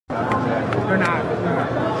They're not.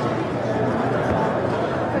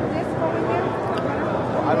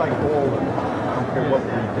 I like all of them. I don't care what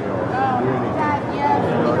breed they are. Really.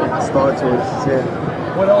 It starts with 10.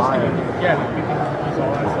 What else can you do? Yeah, we can use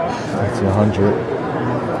all that stuff. That's 100.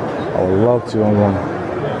 I would love to own one.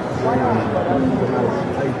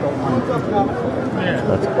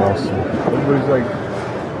 That's awesome. Everybody's like,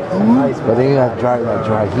 But they need that dry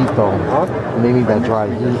heat though. huh? They need that dry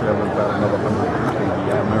heat.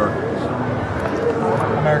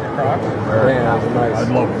 American Croc. Man, that's nice.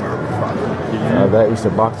 I'd love American Croc. That used to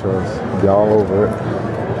box for us. Be all over it.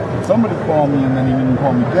 Somebody called me and then he didn't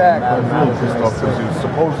call me back. I was really pissed off because he was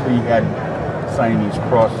supposedly he had Siamese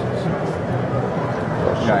crosses.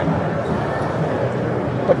 Giant.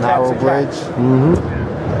 But Narrow bridge.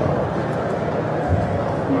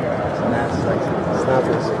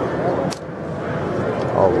 Snappers.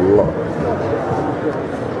 Oh Lord.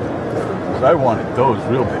 I wanted those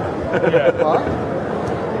real big. Huh?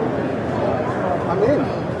 I'm in.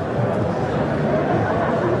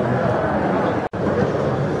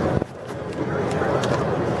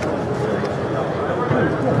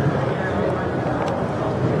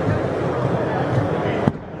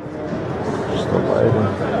 Just the lighting.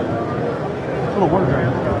 Little work,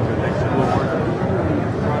 right?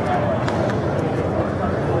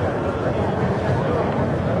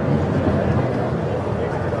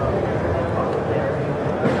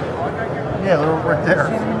 Yeah, they're right there.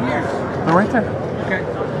 They're right there. Okay.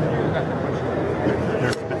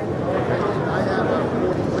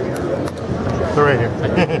 They're right here.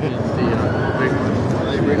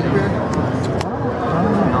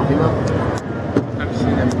 I've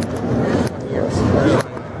seen them.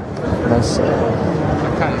 That's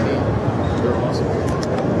They're kind of neat.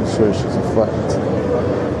 I'm sure she's a flat.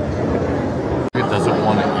 It doesn't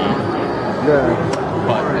want to eat, Yeah.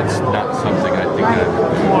 but it's not something I think I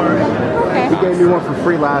would He gave me one for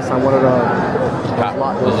free last time, one of do.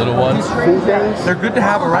 The little ones, food things. they're good to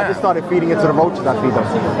have I around. just started feeding it to the roaches I feed them.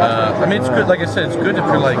 I mean, it's good. Like I said, it's good if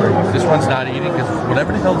you're like, this one's not eating, because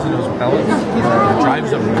whatever the hell's in those pellets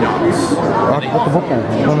drives them nuts. Put the book on.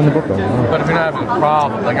 Put in the book on. But if you're not having a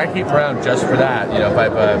problem, like I keep around just for that, you know, if I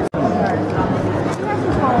have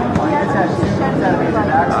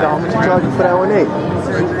So how much you charge you for that one, Nate?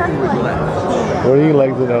 What do you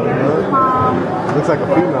like to know? Looks like a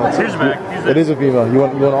female. Here's back. It is a female. You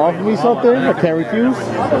want to offer me something? I can't refuse.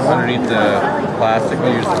 underneath the plastic,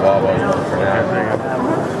 we use the wall for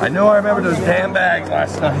now. I know I remember those damn bags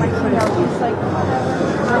last night.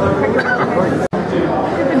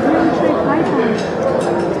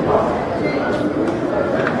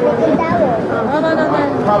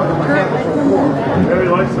 Very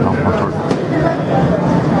likes it.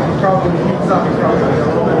 Probably heats up.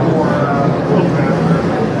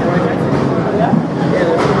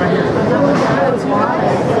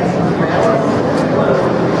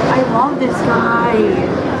 I love this guy.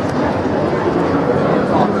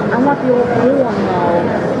 I want the old blue one though.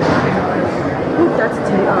 Ooh, that's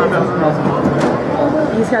too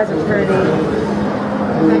These guys are pretty. I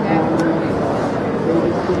like him.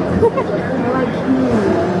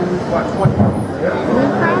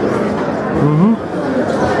 Mm-hmm.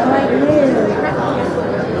 I like him.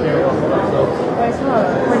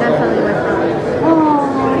 We're not telling where from. Oh.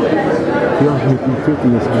 You're 50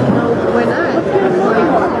 is fine. We're not.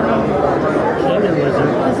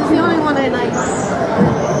 This is the only one I like.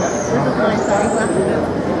 This is my sorry.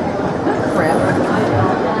 Crap.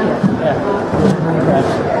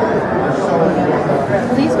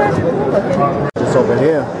 These guys are cool looking. It's over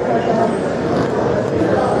here.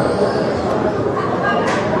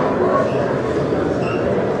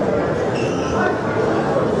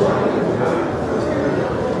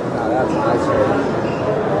 Now that's a nice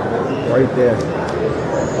one. Right there.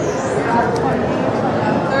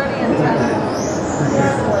 30 and 10.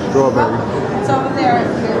 Strawberry. It's over there.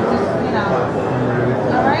 You know.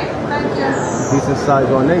 All right. Thank you. Decent size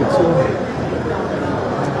on Nate too.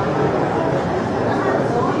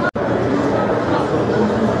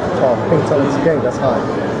 Oh, pink Tony's game, that's high.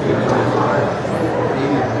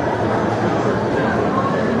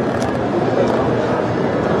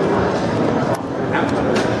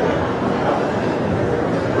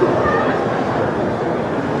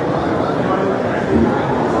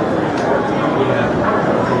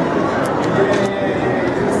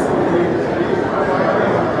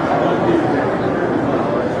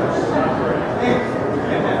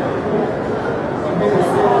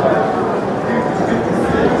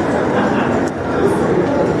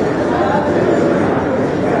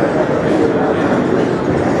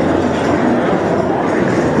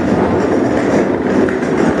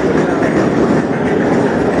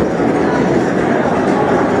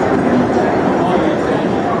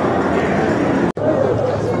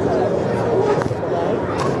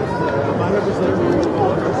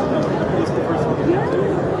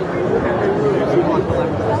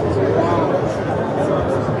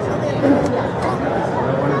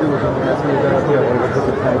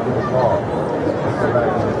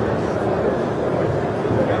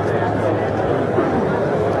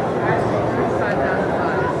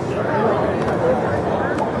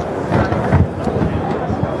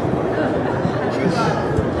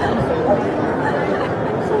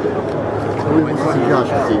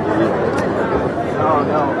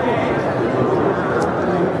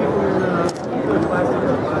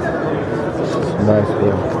 Nice,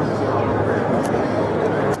 bro.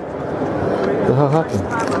 What the hell happened?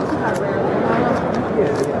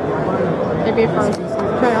 Maybe from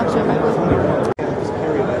try out shit back.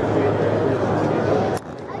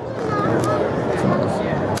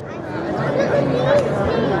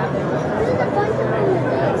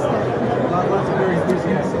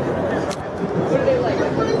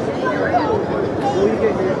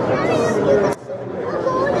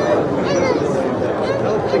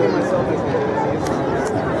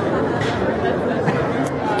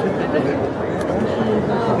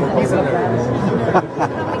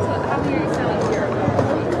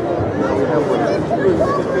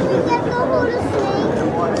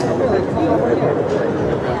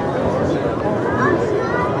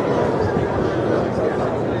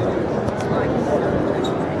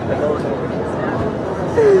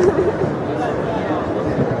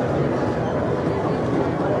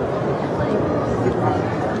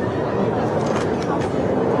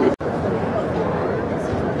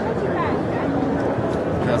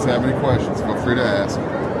 If you guys have any questions, feel free to ask.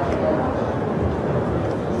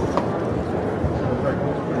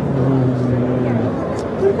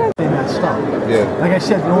 Messed up. Yeah. Like I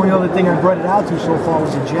said, the only other thing I bred it out to so far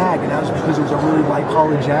was a Jag, and that was because it was a really light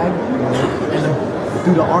colored Jag. And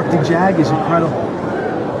through the Arctic Jag is incredible.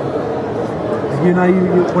 You know,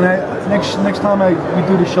 when next time we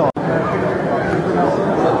do the show.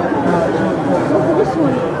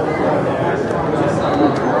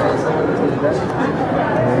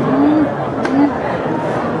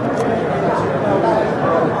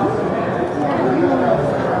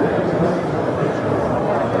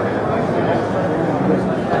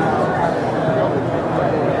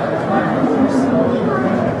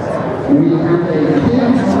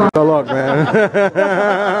 Good luck, man.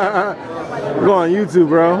 Go on YouTube,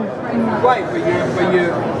 bro. Right, but you're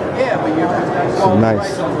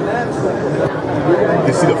Nice.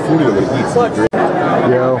 You see the food that we eat.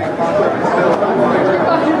 Yo.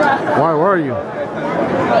 Why? Where are you?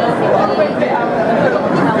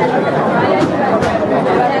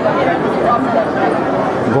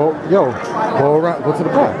 Go, yo. Go around. Go to the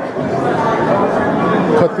back.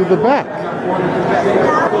 Cut through the back.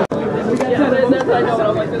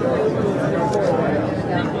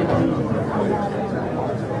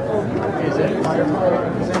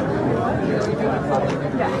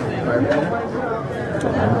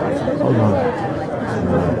 Hold on.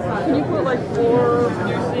 Can you put like 4?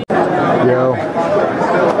 Yo.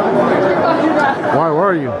 Why? Where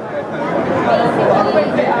are you?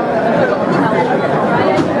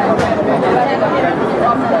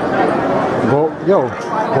 Go, yo.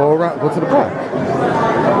 Go around. Go to the back.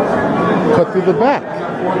 Cut through the back.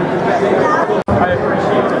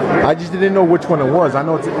 I just didn't know which one it was. I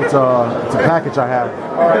know it's a package I have.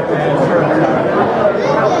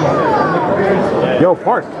 Yo,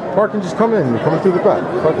 park and just come in. You're coming through the back.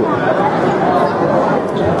 Fuck it.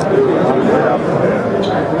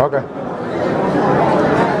 Okay.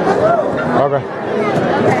 Okay.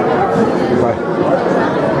 Bye.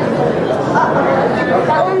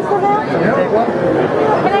 That one's for her?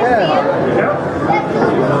 Can I see it?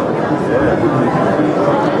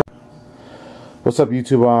 What's up,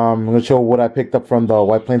 YouTube? I'm gonna show what I picked up from the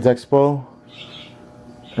White Plains Expo,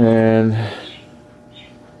 and I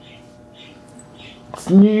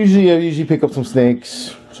usually pick up some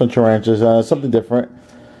snakes, some tarantulas, something different.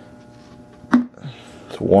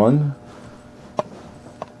 It's 1,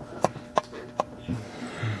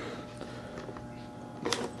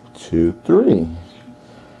 2, 3.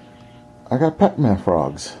 I got Pac-Man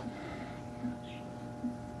frogs,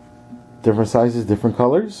 different sizes, different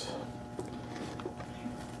colors.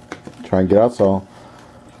 Try and get out, so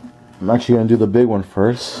I'm actually gonna do the big one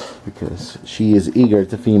first because she is eager.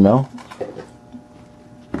 It's a female.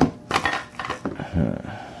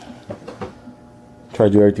 Try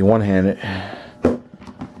to do everything one-handed.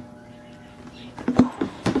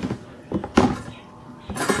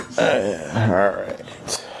 Alright.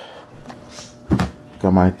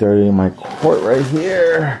 Got my 30 in my quart right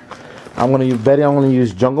here. I'm gonna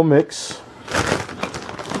use Jungle Mix.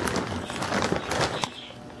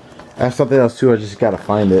 I have something else too, I just gotta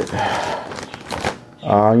find it. You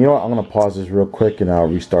know what, I'm gonna pause this real quick and I'll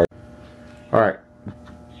restart. Alright.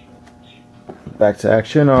 Back to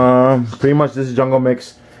action. Pretty much this is Jungle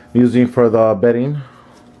Mix I'm using for the bedding.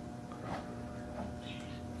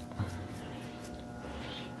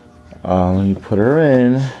 Let me put her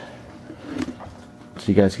in so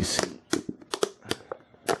you guys can see.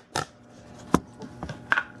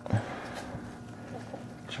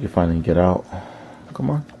 She can finally get out. Come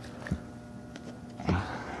on.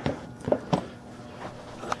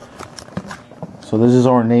 So this is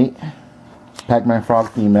ornate Pac-Man frog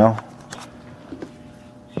female.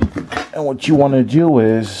 And what you want to do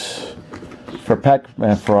is, for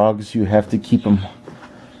Pac-Man frogs, you have to keep them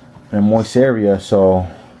in a moist area. So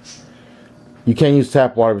you can't use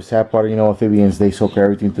tap water, because tap water, you know, amphibians, they soak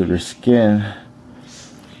everything through their skin.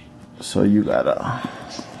 So you gotta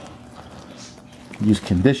use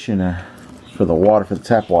conditioner for the water, for the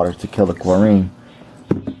tap water, to kill the chlorine.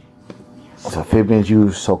 So amphibians,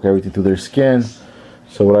 you soak everything through their skin.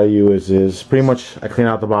 So what I use is pretty much I clean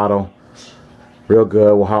out the bottle real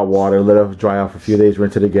good with hot water, let it dry out for a few days,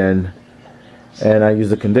 rinse it again, and I use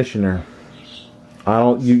the conditioner. I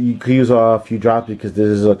don't. You could use a few drops because this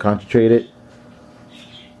is a concentrated.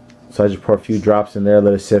 So I just pour a few drops in there,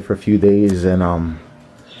 let it sit for a few days, and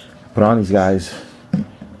put on these guys.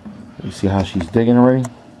 You see how she's digging already?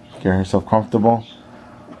 Get herself comfortable.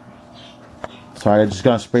 So I just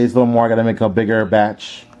gonna spray this a little more. I gotta make a bigger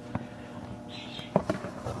batch.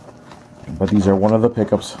 But these are one of the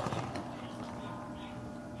pickups.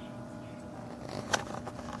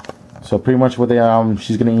 So pretty much what they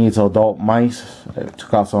she's gonna eat is adult mice. I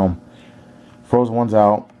took out some frozen ones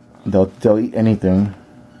out. They'll eat anything.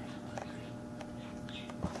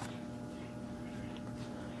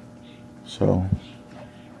 So,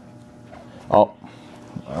 oh,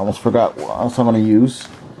 I almost forgot what else I'm gonna use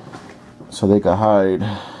so they can hide.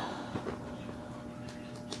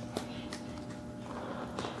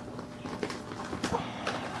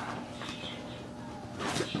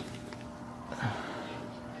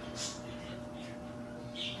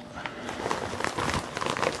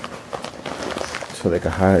 So they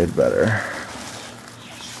can hide better.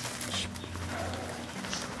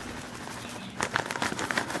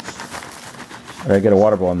 I get a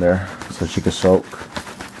water ball in there so she can soak.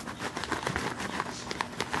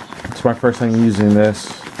 It's my first time using this.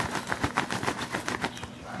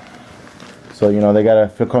 So, you know, they gotta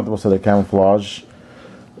feel comfortable so they camouflage.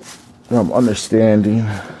 I'm understanding.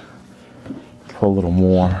 Put a little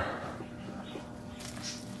more.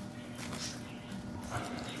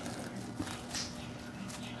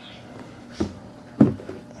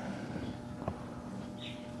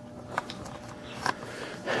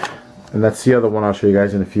 And that's the other one I'll show you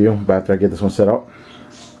guys in a few, but after I get this one set up.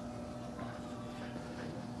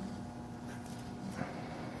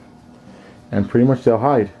 And pretty much they'll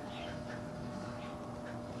hide.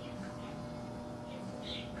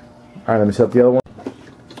 Alright, let me set up the other one.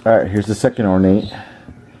 Alright, here's the second ornate.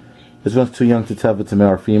 This one's too young to tell if it's a male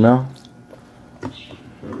or female.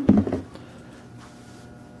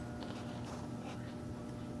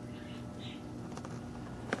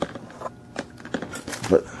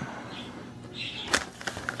 But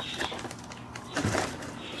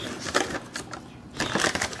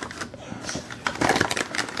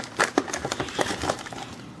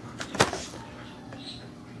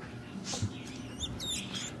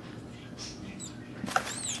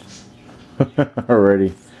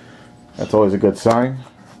already, that's always a good sign.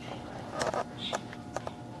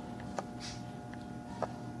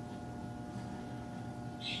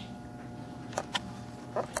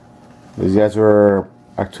 These guys are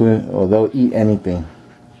actually, well, they'll eat anything.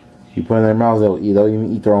 You put in their mouths, they'll eat. They'll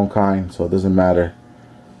even eat their own kind, so it doesn't matter.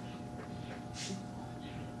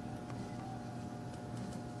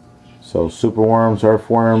 So superworms,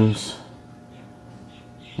 earthworms,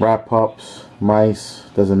 rat pups, mice,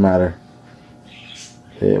 doesn't matter.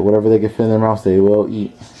 Whatever they can fit in their mouths, they will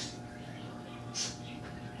eat.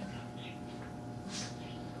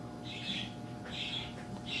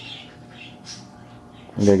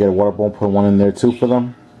 I'm gonna get a water bowl, put one in there too for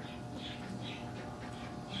them.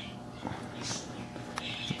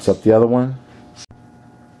 Let's up the other one.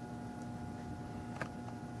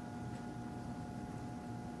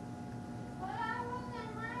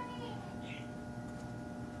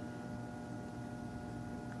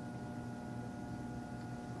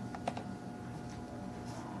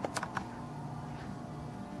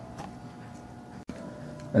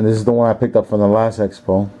 And this is the one I picked up from the last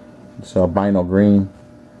expo. It's albino green.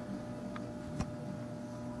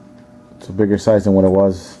 It's a bigger size than what it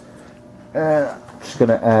was. And I'm just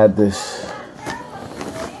gonna add this.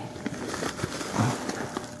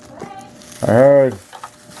 I heard.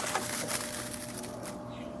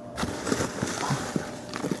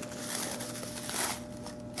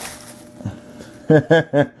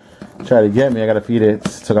 Try to get me, I gotta feed it.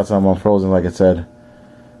 Took out some unfrozen, like I said.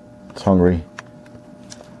 It's hungry.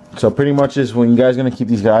 So pretty much is when you guys gonna keep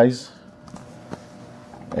these guys,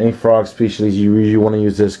 any frog species, you usually want to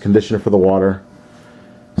use this conditioner for the water.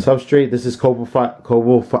 Substrate, this is cocoa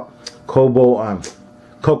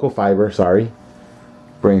fiber, sorry.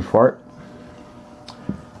 Brain fart.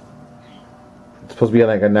 It's supposed to be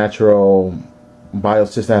like a natural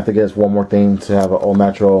biosystem. I have to get one more thing to have an all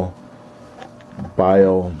natural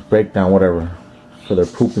bio breakdown, whatever, for their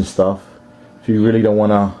poop and stuff. If you really don't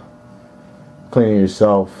want to clean it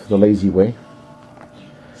yourself the lazy way.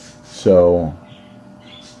 So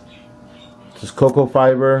just cocoa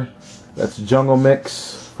fiber. That's jungle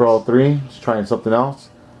mix for all three. Just trying something else.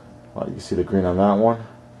 Oh, you can see the green on that one.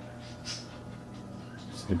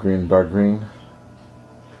 See the green, dark green.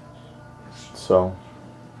 So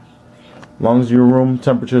as long as your room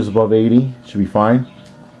temperature is above 80, should be fine.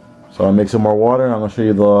 So I'll make some more water. I'm gonna show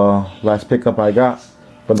you the last pickup I got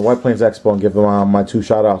from the White Plains Expo and give them my 2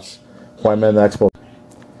 shout outs before I met the Expo.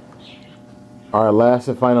 Alright, last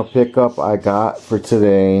and final pickup I got for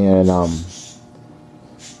today, and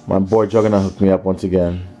my boy Juggernaut hooked me up once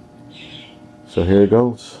again. So here it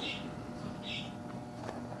goes.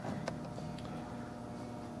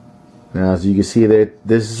 Now as you can see there,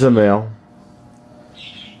 this is a male.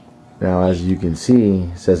 Now as you can see,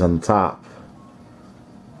 it says on the top,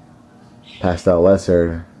 Pastel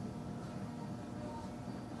Lesser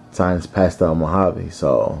times Pastel Mojave.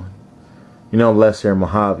 So you know Lesser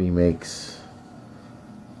Mojave makes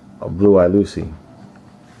a Blue Eye Lucy.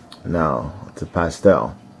 Now it's a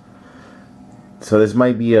pastel. So this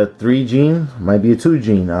might be a 3 gene, might be a 2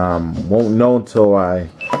 gene. Won't know until I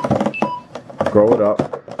grow it up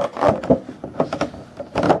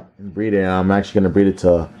and breed it. I'm actually gonna breed it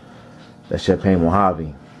to the Champagne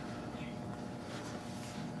Mojave.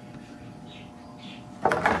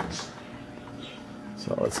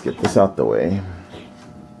 So let's get this out the way.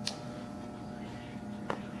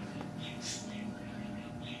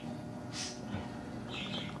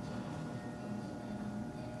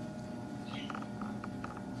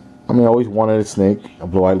 I mean, I always wanted a snake, a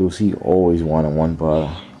Blue Eye Lucy, always wanted one, but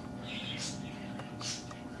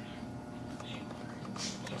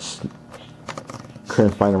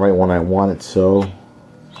couldn't find the right one I wanted, so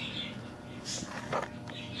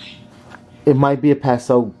it might be a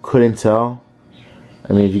pastel, couldn't tell.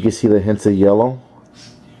 I mean, if you can see the hints of yellow,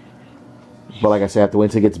 but like I said, I have to wait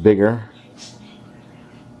until it gets bigger.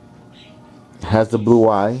 It has the blue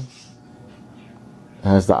eye. It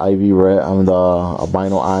has the ivy red, the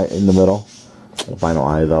albino eye in the middle. Albino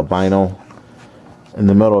eye, the albino in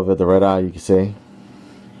the middle of it, the red eye, you can say.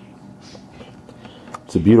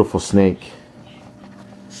 It's a beautiful snake.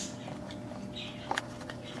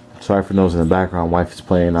 Sorry for those in the background. Wife is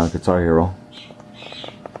playing Guitar Hero.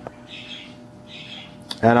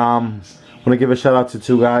 And I want to give a shout out to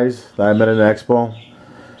 2 guys that I met in the expo.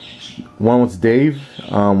 One was Dave,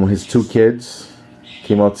 his 2 kids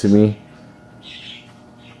came up to me.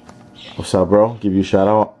 What's up, bro? Give you a shout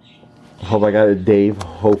out. Hope I got it, Dave.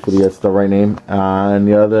 Hopefully that's the right name. And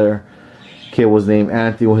the other kid was named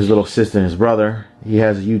Anthony with his little sister and his brother. He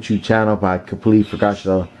has a YouTube channel, but I completely forgot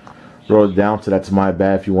to wrote it down, so that's my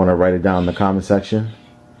bad. If you want to write it down in the comment section,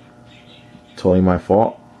 totally my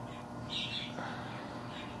fault.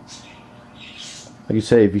 Like you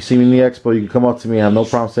say, if you see me in the expo, you can come up to me. I have no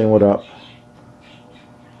problem saying what up.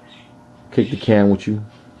 Kick the can with you.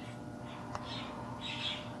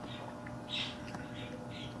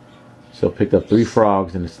 So picked up 3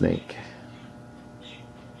 frogs and a snake.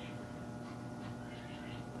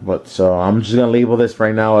 But so I'm just gonna label this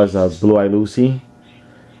right now as a Blue Eye Lucy.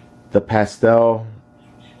 The pastel,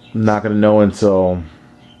 I'm not gonna know until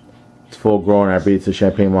it's full grown. I breed it to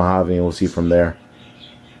Champagne Mojave and we'll see from there.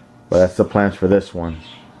 But that's the plans for this one.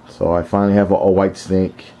 So I finally have a white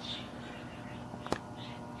snake.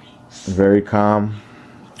 Very calm.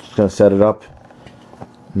 Just gonna set it up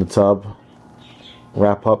in the tub.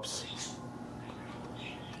 Wrap ups.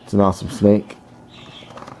 It's an awesome snake.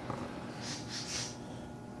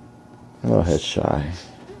 A little head shy.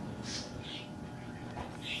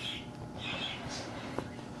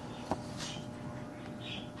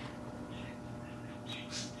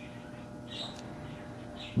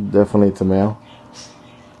 Definitely it's a male.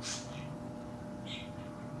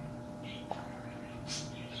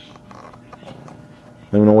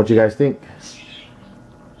 Let me know what you guys think.